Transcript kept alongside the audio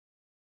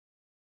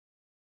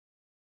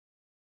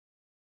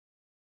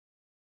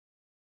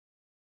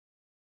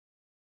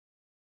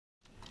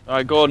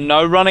Alright, Gordon,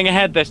 no running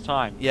ahead this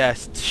time.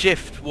 Yes,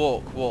 shift,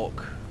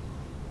 walk.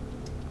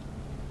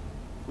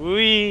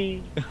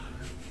 Whee!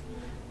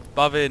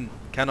 Bovin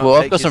cannot Well,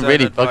 I've take got his some own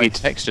really advice. buggy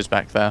textures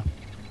back there.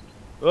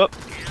 Whoop.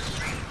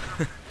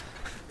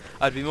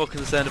 I'd be more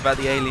concerned about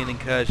the alien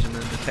incursion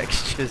than the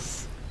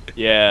textures.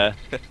 Yeah.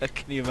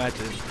 Can you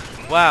imagine?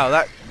 Wow,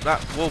 that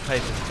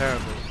wallpaper's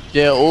terrible.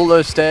 Yeah, all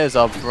those stairs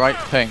are bright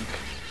pink.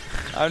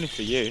 Only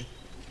for you.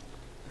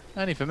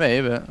 Only for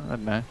me, but I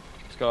don't know.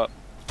 Let's go up.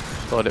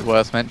 Thought it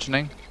worth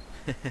mentioning.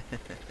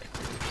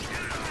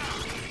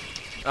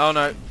 Oh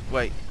no,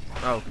 wait.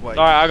 Oh, wait.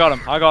 Alright, I got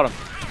him. I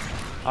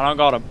don't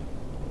got him.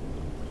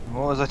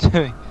 What was I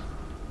doing?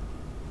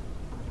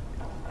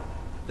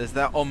 There's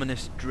that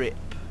ominous drip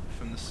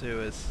from the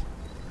sewers.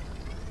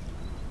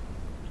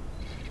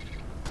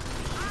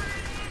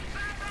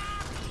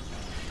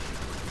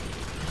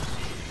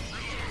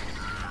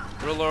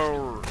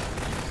 Reload.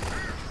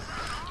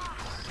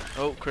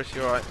 Oh, Chris,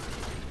 you're alright.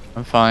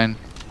 I'm fine.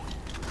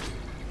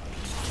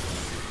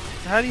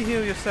 So how do you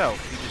heal yourself?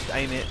 You just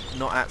aim it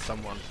not at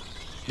someone.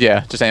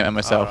 Yeah, just aim at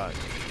myself. Oh, right.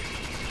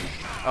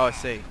 Oh, I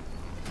see.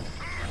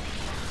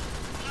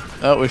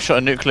 Oh, we've shot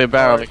a nuclear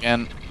barrel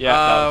again. Yeah.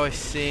 Oh, I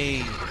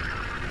see.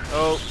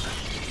 Oh.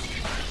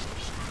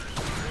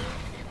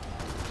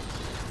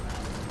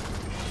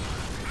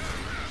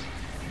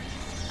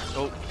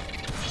 Oh.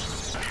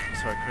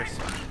 Sorry, Chris.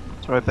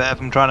 Sorry,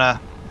 Bev, I'm trying to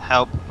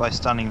help by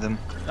stunning them.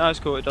 No, it's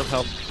cool. It does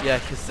help. Yeah,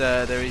 because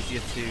they're easier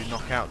to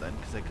knock out then,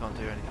 because they can't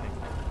do anything.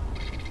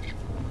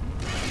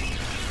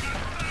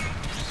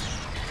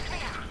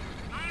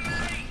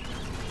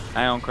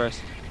 Hang on, Chris.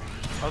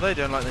 Oh, they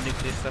don't like the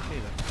nuclear stuff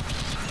either.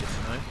 Good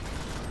to know.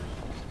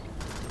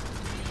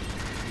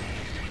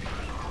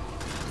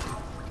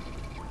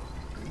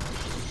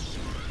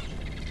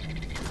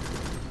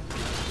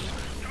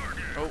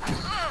 Oh.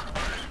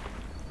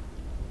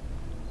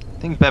 I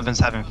think Bevan's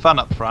having fun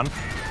up front.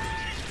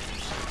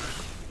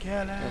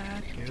 Kill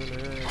it, kill it,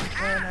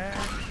 kill it.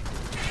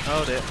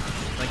 Oh dear.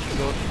 Thank you,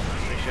 Gordon.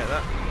 Appreciate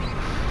that.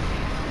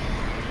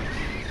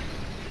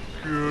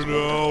 Get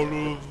out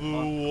of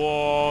the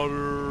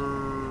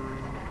water.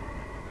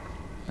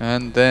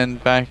 And then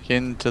back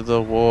into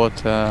the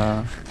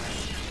water.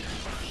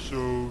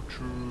 So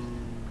true.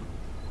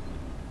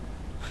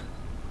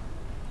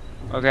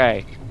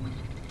 Okay.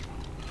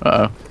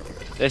 Uh-oh.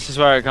 This is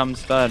where it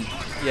comes then.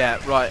 Yeah,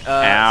 right. So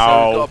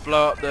Ow. we've got to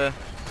blow up the.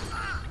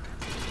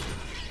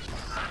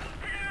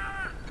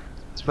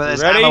 But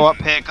there's Ready? ammo up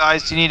here,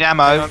 guys. Do you need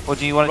ammo, or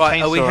do you want to Right,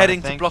 change? are we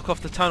heading to block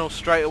off the tunnel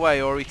straight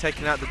away, or are we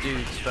taking out the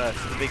dudes first,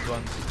 the big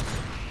ones?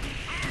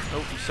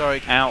 Oh,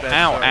 sorry. Ow, Ben,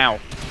 ow, sorry. ow.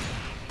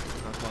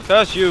 That's one.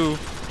 First you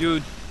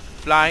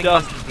Flying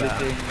dust butterfly.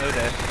 thing. Oh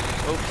there.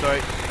 Oh,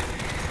 sorry.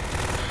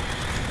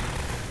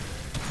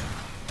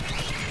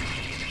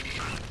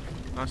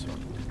 Nice one.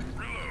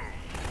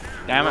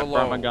 Damn it, Roll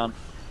broke my low. gun.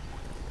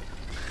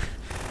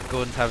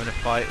 Gordon's having a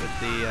fight with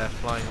the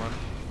flying one.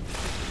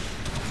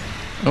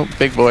 Oh,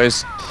 big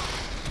boys.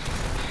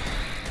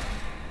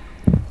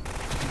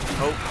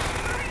 Oh.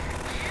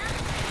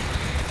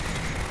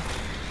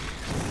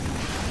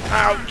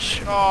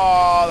 Ouch!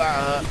 Oh, that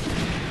hurt.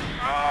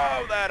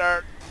 Oh, that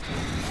hurt.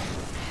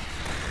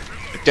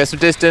 Get some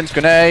distance,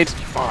 grenade.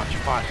 Fudge,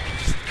 fudge.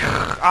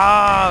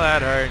 Ah,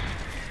 that hurt.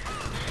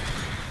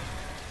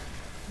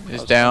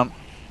 He's down.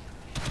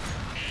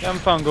 You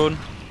having fun, Gordon?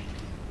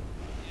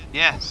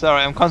 Yeah,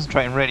 sorry, I'm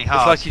concentrating really It's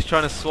hard. like he's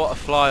trying to swat a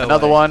fly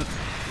Another away. one.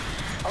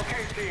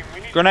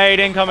 Grenade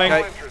incoming.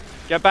 Okay.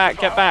 Get back,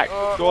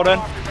 Gordon.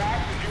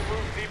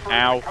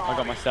 Ow, I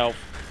got myself.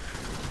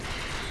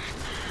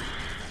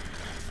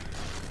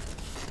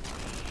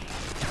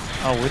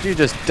 Oh, would you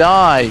just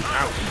die?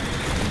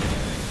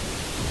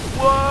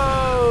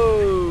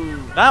 Whoa!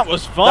 That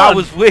was fun. That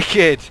was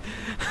wicked.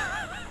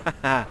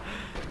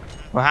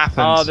 What happened?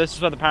 Oh, this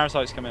is where the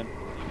parasites come in.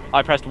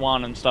 I pressed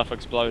 1 and stuff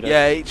exploded.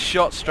 Yeah, it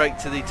shot straight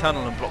to the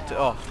tunnel and blocked it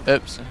off.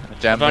 Oops. I I've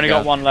jammed only the got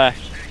gun. 1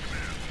 left.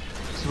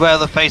 This is where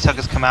the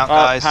facehuggers come out, Oh,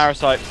 guys.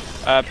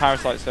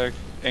 parasites are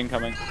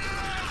incoming.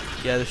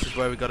 Yeah, this is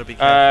where we got to be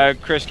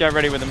careful. Chris, get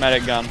ready with the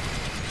medic gun.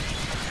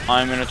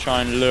 I'm gonna try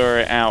and lure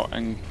it out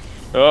and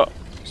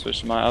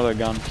switch to my other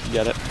gun.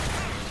 Get it?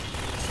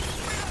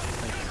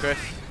 Thank you, Chris.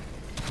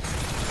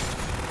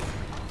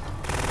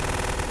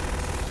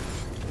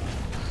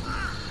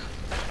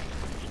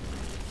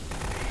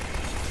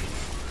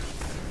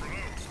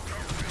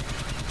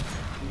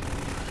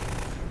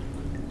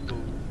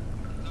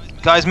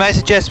 Guys, may I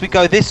suggest we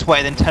go this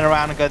way, then turn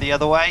around and go the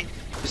other way?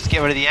 Just to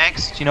get rid of the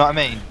eggs, do you know what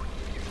I mean?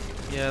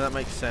 Yeah, that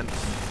makes sense.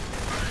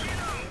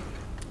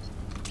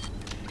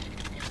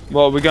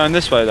 Well, we're going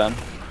this way then.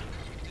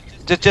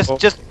 Just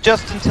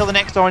until the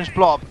next orange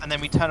blob, and then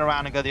we turn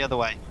around and go the other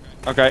way.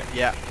 Okay.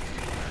 Yeah.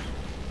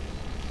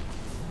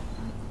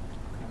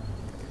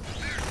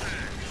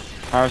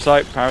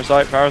 Parasite,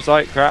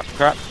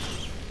 crap.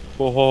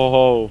 Ho ho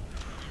ho.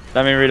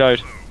 Let me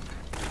reload.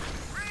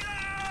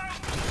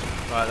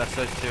 Right, that's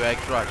those 2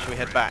 eggs. Right, should we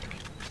head back?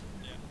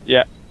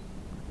 Yeah.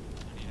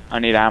 I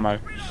need ammo.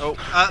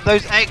 Oh,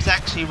 those eggs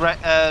actually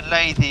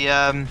lay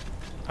the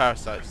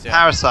parasites. Yeah.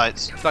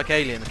 parasites. It's like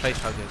Alien, the face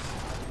huggers.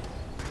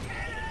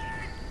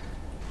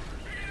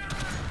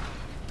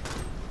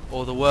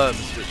 Or the worms,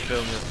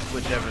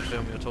 whichever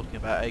film you're talking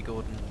about,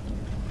 Gordon?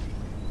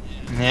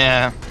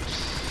 Yeah.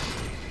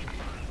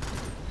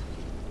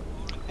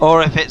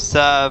 Or if it's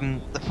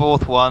the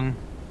fourth one,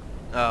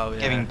 Oh yeah.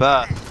 giving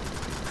birth.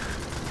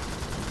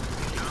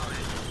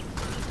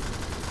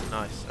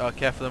 Nice. Oh,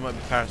 careful, there might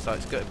be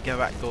parasites. Get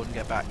back, Gordon,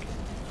 get back.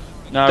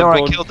 No, Don't worry, I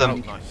Gordon, killed Oh,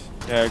 them.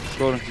 nice. yeah,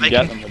 Gordon can I get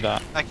can- them with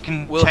that. I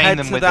can We'll chain head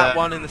them to with that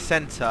one in the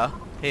centre,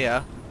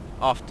 here,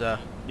 after.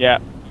 Yeah.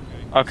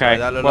 Okay. Sorry,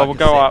 that looked Well, like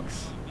we'll a go up,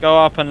 6.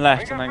 go up and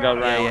left, and then go Yeah,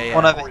 round. yeah, yeah.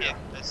 one over here.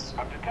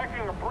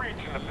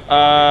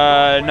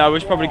 No, we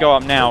should probably go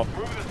up now.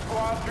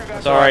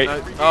 Sorry.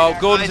 No. Oh,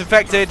 Gordon's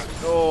infected.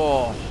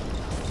 Oh.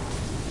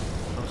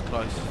 That was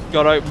close.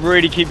 Gotta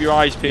really keep your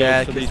eyes peeled Yeah,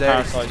 for 'cause these there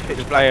is parasites pitch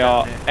because black they down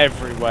are here.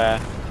 everywhere.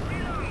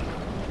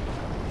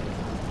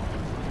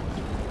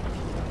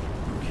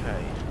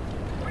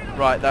 Okay.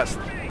 Right,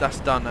 that's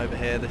done over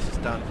here. This is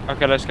done.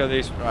 Okay, let's go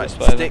this Right,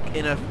 way. then. stick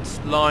in a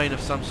line of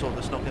some sort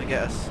that's not going to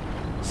get us.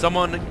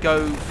 Someone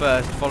go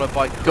first, followed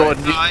by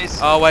Gordon, Chris. Guys,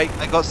 Oh wait,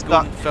 I got stuck.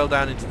 Gordon fell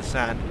down into the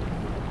sand.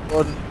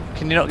 Gordon,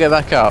 can you not get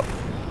back up?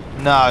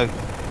 No.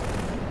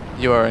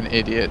 You are an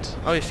idiot.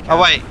 Oh yes, you can.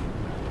 Oh wait.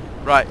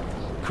 Right,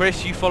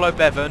 Chris, you follow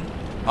Bevan.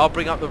 I'll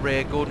bring up the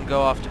rear. Gordon,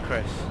 go after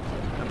Chris,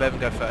 and Bevan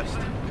go first.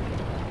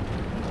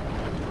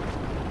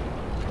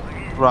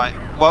 Right.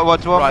 What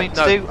do you want Right, me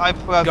to no. do? I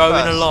Go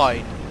first. in a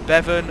line.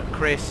 Bevan,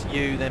 Chris,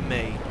 you, then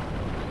me.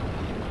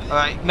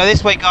 Alright. No,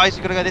 this way, guys.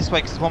 You gotta go this way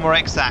because there's one more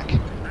egg sack.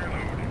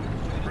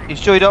 You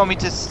sure you don't want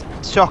me to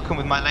shock them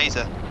with my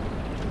laser?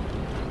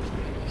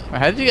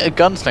 How did you get a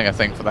gunslinger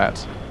thing for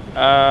that?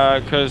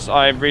 Because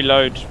I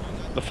reload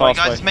the Alright, fast guys,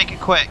 way. let's make it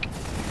quick.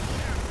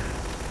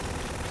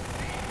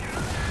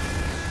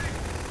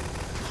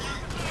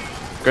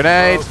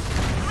 Grenade!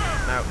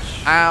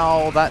 Ouch.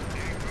 Ow, that...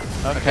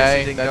 Guess Okay,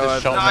 he didn't that go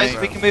just over shot there. Guys,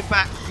 me. we can move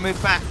back.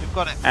 Move back. We've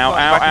got it. We've Ow, got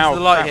it. ow, Back into ow.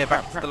 the light crap, here.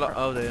 crap, Back into the crap.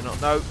 light. Oh, they're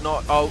not. No,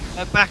 not. Oh.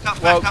 No, back up.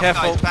 Whoa, Back up,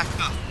 careful. guys. Back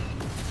up.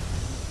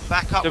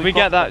 Back up. Did we we've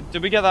get got- that?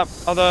 Did we get that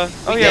other?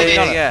 Oh We yeah, did, we yeah,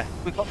 got it. yeah.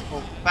 We've got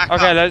back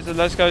Okay, up.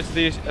 let's go to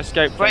the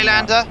escape. from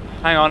that. Greylander.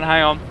 Hang on,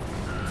 hang on.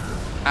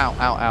 Ow,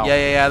 ow, ow. Yeah,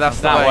 yeah, yeah. That's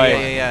the That way.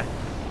 way. Yeah, yeah,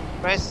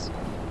 Chris.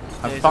 yeah.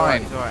 I'm He's fine.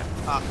 alright,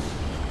 he's alright.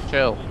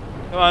 Chill.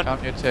 Come on.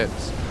 Count your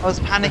tits. I was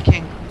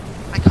panicking.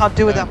 I can't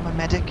do without my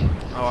medic.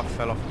 Oh, I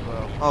fell off as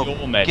well. Oh,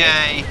 Your medic.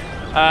 gay.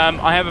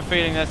 I have a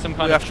feeling there's some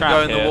kind We of have to trap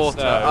go in here, the water.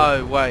 so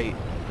Oh wait,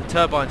 the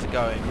turbines are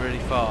going really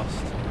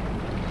fast.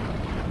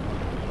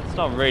 it's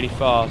not really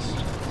fast.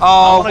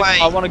 Oh,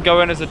 I wait. want to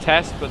go in as a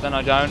test, but then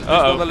I don't. Who's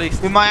got the Uh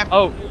least? We might have.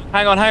 oh. Oh,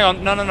 hang on, hang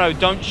on. No.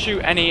 Don't shoot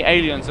any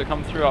aliens that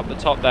come through up the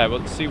top there.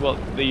 We'll see what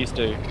these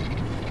do.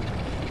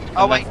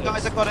 Oh, wait,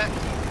 methods. guys, I got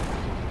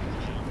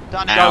it.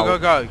 Done it. Ow. Go,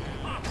 go, go.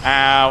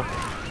 Ow.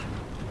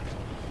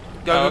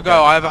 Go, Oh, go, okay.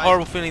 go. I have a Guys.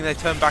 horrible feeling they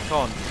turn back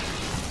on.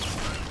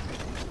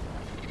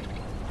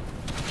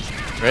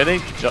 Really?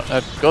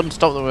 Gordon,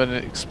 stop them with an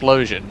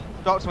explosion.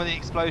 Stopped with the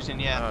explosion,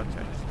 yeah.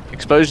 Okay.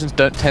 Explosions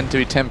don't tend to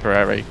be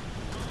temporary.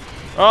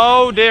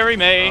 Oh, dearie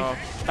me. Oh.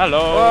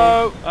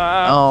 Hello. Whoa.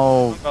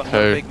 Oh, got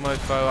poo. Big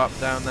mofo up,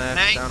 down there,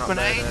 Grenade, down up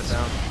grenade. there,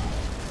 down.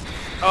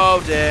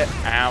 Oh dear.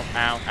 Ow,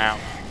 ow, ow.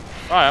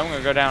 Right, I'm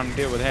gonna go down and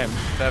deal with him.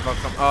 Bev, I'll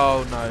come.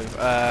 Oh no.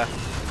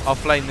 I'll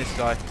flame this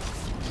guy.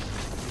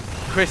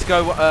 Chris,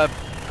 go.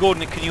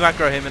 Gordon, can you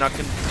aggro him and I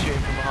can shoot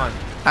him from behind?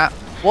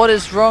 What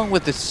is wrong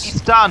with this? He's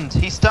stunned.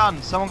 He's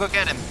stunned. Someone go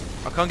get him.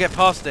 I can't get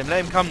past him.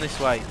 Let him come this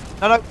way.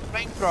 No,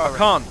 flamethrower. I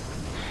can't.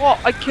 What?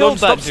 I Gordon, killed that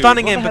stop dude.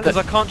 stunning What him the hell? because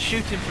I can't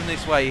shoot him from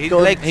this way. His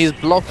Gordon, legs. he's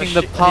blocking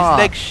the His path.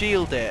 legs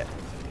shield it.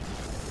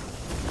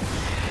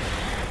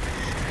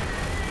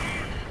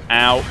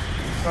 Ow.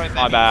 Sorry,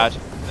 My baby. bad.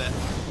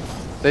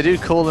 They do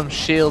call them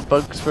shield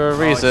bugs for a Oh,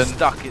 reason. it's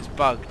stuck. It's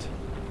bugged.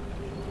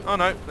 Oh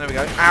no. There we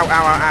go. Ow!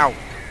 Ow! Ow!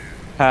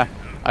 Ha,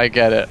 I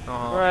get it.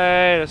 Ow. Oh,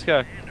 Right, let's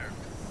go.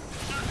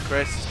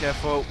 Chris,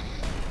 careful.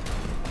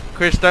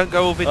 Chris, don't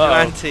go all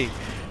vigilante.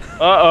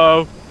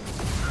 Uh-oh.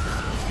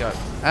 Let's go.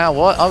 Ow,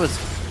 what? I was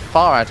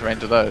far out of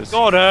range of those.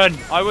 Gordon,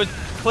 I was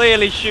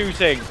clearly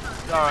shooting.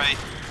 Sorry.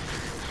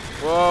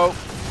 Whoa.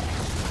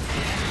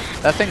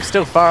 That thing's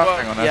still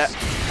firing on Yeah. us.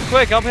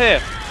 Quick, up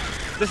here.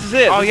 This is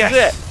it. Oh this yes. is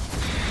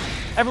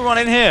it. Everyone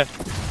in here.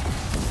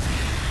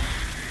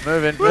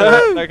 Moving.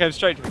 They came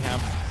straight to the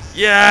camp.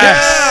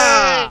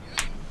 Yes!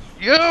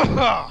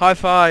 Yeah. High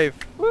five.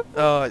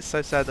 Oh, it's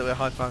so sad that we're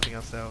high fiving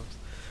ourselves.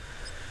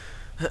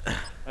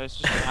 It's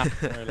just gonna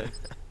happen, really.